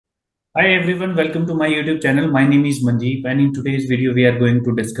Hi everyone, welcome to my YouTube channel. My name is Manjeep, and in today's video we are going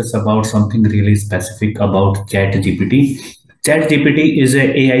to discuss about something really specific about ChatGPT. ChatGPT is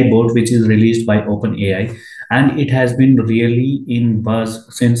a AI bot which is released by OpenAI, and it has been really in buzz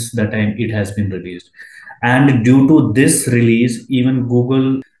since the time it has been released. And due to this release, even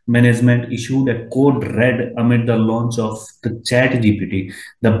Google management issued a code red amid the launch of the ChatGPT,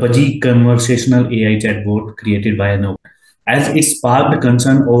 the buzzy conversational AI chatbot created by an as it sparked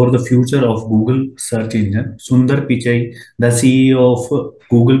concern over the future of Google search engine. Sundar Pichai, the CEO of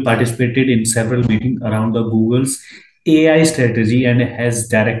Google, participated in several meetings around the Google's AI strategy and has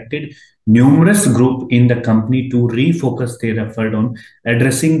directed numerous groups in the company to refocus their effort on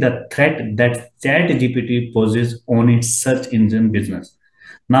addressing the threat that ChatGPT poses on its search engine business.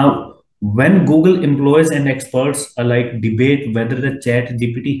 Now, when Google employees and experts alike debate whether the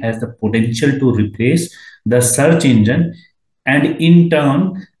ChatGPT has the potential to replace the search engine and in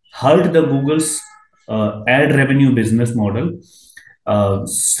turn hurt the Google's ad revenue business model.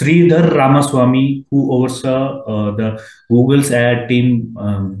 Sridhar Ramaswamy, who oversaw the Google's ad team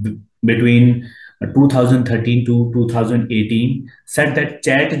between 2013 to 2018, said that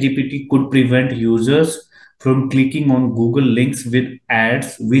ChatGPT could prevent users from clicking on Google links with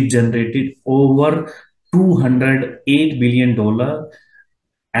ads, which generated over $208 billion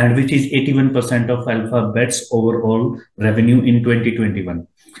and which is 81% of Alphabet's overall revenue in 2021.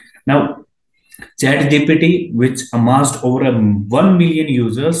 Now, ChatGPT, which amassed over 1 million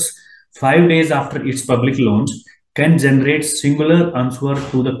users 5 days after its public launch, can generate similar answer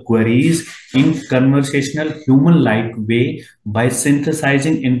to the queries in conversational human-like way by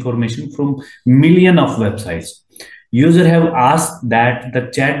synthesizing information from million of websites. Users have asked that the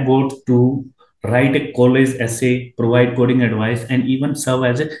chatbot to write a college essay, provide coding advice, and even serve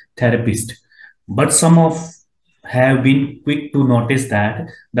as a therapist. But some of have been quick to notice that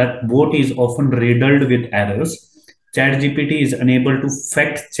bot is often riddled with errors. ChatGPT is unable to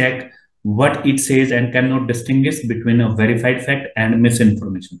fact check what it says and cannot distinguish between a verified fact and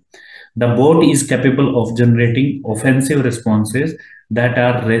misinformation. The bot is capable of generating offensive responses that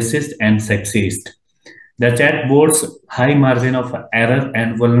are racist and sexist. The chatbot's high margin of error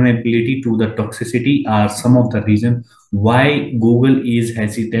and vulnerability to the toxicity are some of the reasons why Google is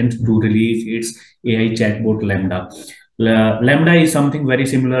hesitant to release its AI chatbot Lambda. Lambda is something very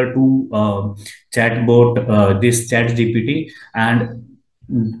similar to chatbot, this chat GPT, and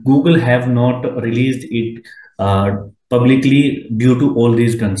Google have not released it publicly due to all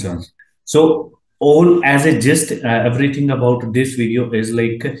these concerns. So all as a gist, everything about this video is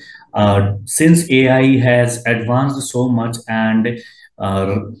like since AI has advanced so much and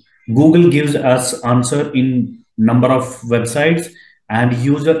uh, Google gives us answer in number of websites and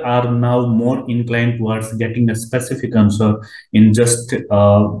users are now more inclined towards getting a specific answer in just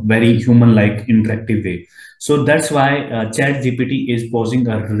a very human-like interactive way. So that's why ChatGPT is posing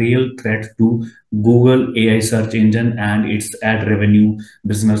a real threat to Google AI search engine and its ad revenue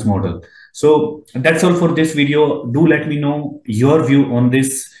business model. So that's all for this video. Do let me know your view on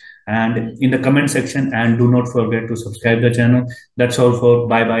this and in the comment section, and do not forget to subscribe the channel. That's all for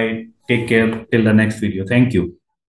bye bye. Take care till the next video. Thank you.